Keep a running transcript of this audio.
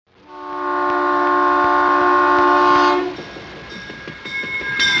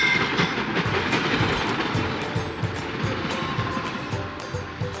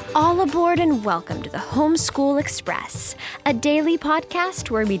aboard and welcome to the Homeschool Express, a daily podcast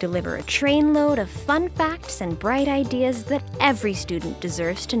where we deliver a trainload of fun facts and bright ideas that every student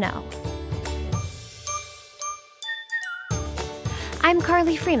deserves to know. I'm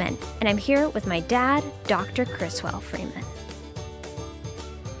Carly Freeman, and I'm here with my dad, Dr. Criswell Freeman.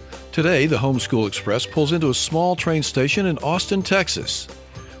 Today, the Homeschool Express pulls into a small train station in Austin, Texas.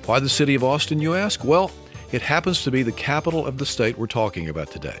 Why the city of Austin, you ask? Well, it happens to be the capital of the state we're talking about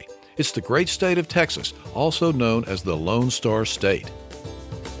today. It's the great state of Texas, also known as the Lone Star State.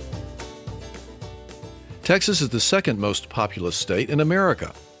 Texas is the second most populous state in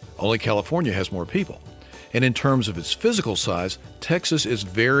America. Only California has more people. And in terms of its physical size, Texas is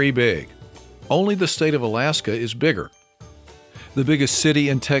very big. Only the state of Alaska is bigger. The biggest city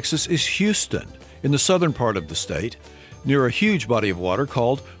in Texas is Houston, in the southern part of the state, near a huge body of water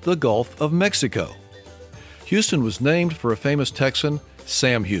called the Gulf of Mexico. Houston was named for a famous Texan,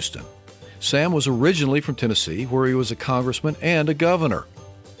 Sam Houston. Sam was originally from Tennessee, where he was a congressman and a governor.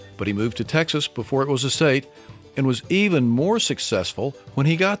 But he moved to Texas before it was a state and was even more successful when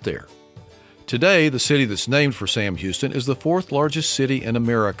he got there. Today, the city that's named for Sam Houston is the fourth largest city in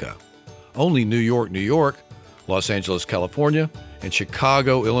America. Only New York, New York, Los Angeles, California, and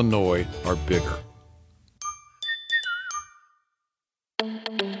Chicago, Illinois are bigger.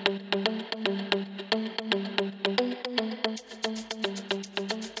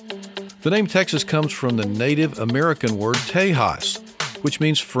 The name Texas comes from the Native American word Tejas, which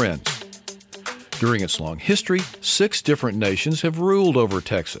means friends. During its long history, 6 different nations have ruled over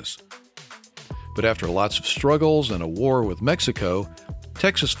Texas. But after lots of struggles and a war with Mexico,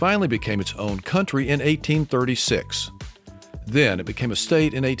 Texas finally became its own country in 1836. Then it became a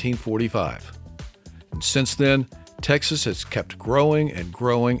state in 1845. And since then, Texas has kept growing and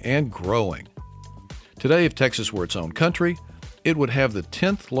growing and growing. Today, if Texas were its own country, it would have the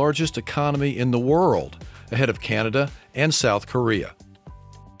 10th largest economy in the world, ahead of Canada and South Korea.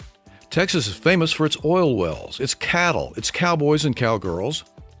 Texas is famous for its oil wells, its cattle, its cowboys and cowgirls.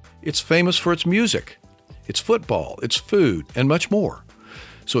 It's famous for its music, its football, its food, and much more.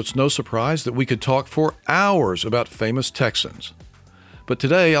 So it's no surprise that we could talk for hours about famous Texans. But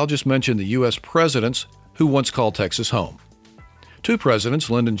today I'll just mention the U.S. presidents who once called Texas home. 2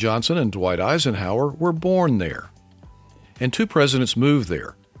 presidents, Lyndon Johnson and Dwight Eisenhower, were born there. And 2 presidents moved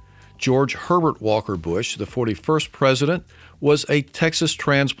there. George Herbert Walker Bush, the 41st president, was a Texas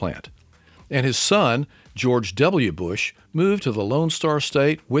transplant. And his son, George W. Bush, moved to the Lone Star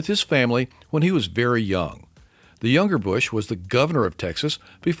State with his family when he was very young. The younger Bush was the governor of Texas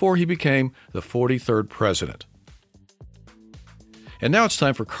before he became the 43rd president. And now it's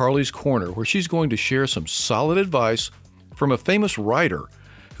time for Carly's Corner, where she's going to share some solid advice from a famous writer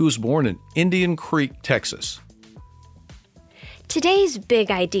who was born in Indian Creek, Texas. Today's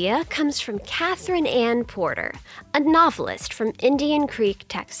big idea comes from Katherine Ann Porter, a novelist from Indian Creek,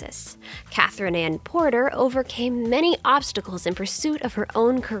 Texas. Katherine Ann Porter overcame many obstacles in pursuit of her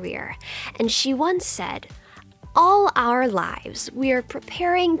own career, and she once said, "All our lives, we are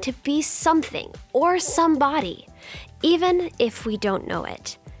preparing to be something or somebody, even if we don't know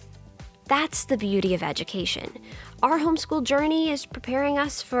it." That's the beauty of education. Our homeschool journey is preparing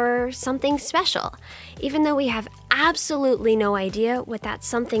us for something special, even though we have absolutely no idea what that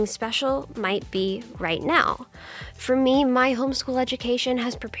something special might be right now. For me, my homeschool education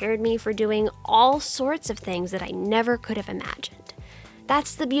has prepared me for doing all sorts of things that I never could have imagined.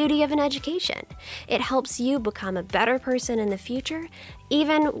 That's the beauty of an education. It helps you become a better person in the future,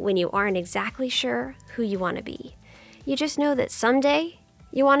 even when you aren't exactly sure who you want to be. You just know that someday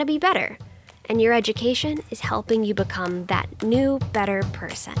you want to be better, and your education is helping you become that new, better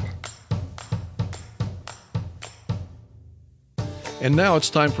person. And now it's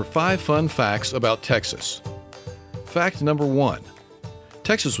time for 5 fun facts about Texas. Fact number 1.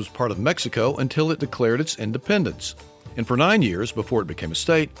 Texas was part of Mexico until it declared its independence. And for 9 years before it became a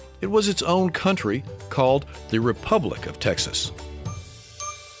state, it was its own country called the Republic of Texas.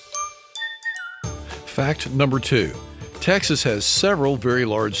 Fact number 2. Texas has several very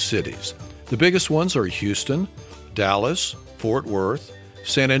large cities. The biggest ones are Houston, Dallas, Fort Worth,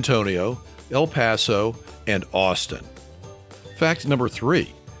 San Antonio, El Paso, and Austin. Fact number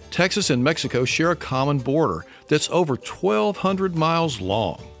 3. Texas and Mexico share a common border that's over 1,200 miles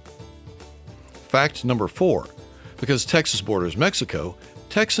long. Fact number 4. Because Texas borders Mexico,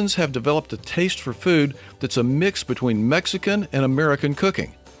 Texans have developed a taste for food that's a mix between Mexican and American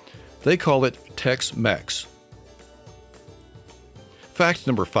cooking. They call it Tex-Mex. Fact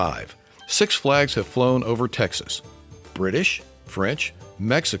number 5. 6 flags have flown over Texas: British, French,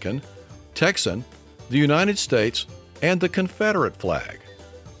 Mexican, Texan, the United States, and the Confederate flag.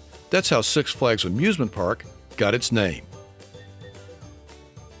 That's how Six Flags Amusement Park got its name.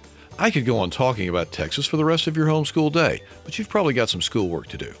 I could go on talking about Texas for the rest of your homeschool day, but you've probably got some schoolwork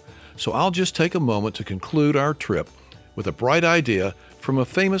to do. So I'll just take a moment to conclude our trip with a bright idea from a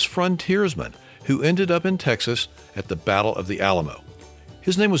famous frontiersman who ended up in Texas at the Battle of the Alamo.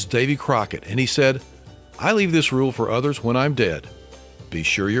 His name was Davy Crockett, and he said, "I leave this rule for others when I'm dead. Be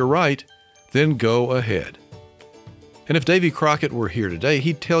sure you're right, then go ahead." And if Davy Crockett were here today,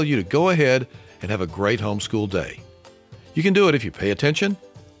 he'd tell you to go ahead and have a great homeschool day. You can do it if you pay attention,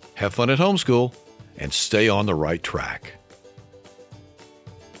 have fun at homeschool, and stay on the right track.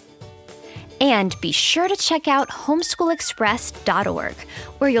 And be sure to check out homeschoolexpress.org,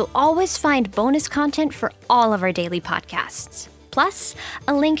 where you'll always find bonus content for all of our daily podcasts. Plus,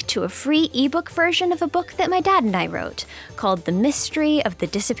 a link to a free ebook version of a book that my dad and I wrote called The Mystery of the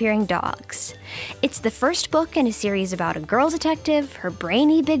Disappearing Dogs. It's the first book in a series about a girl detective, her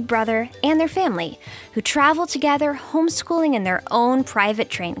brainy big brother, and their family, who travel together homeschooling in their own private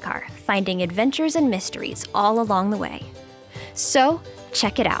train car, finding adventures and mysteries all along the way. So,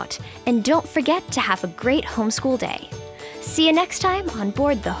 check it out, and don't forget to have a great homeschool day. See you next time on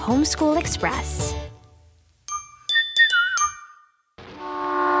board the Homeschool Express.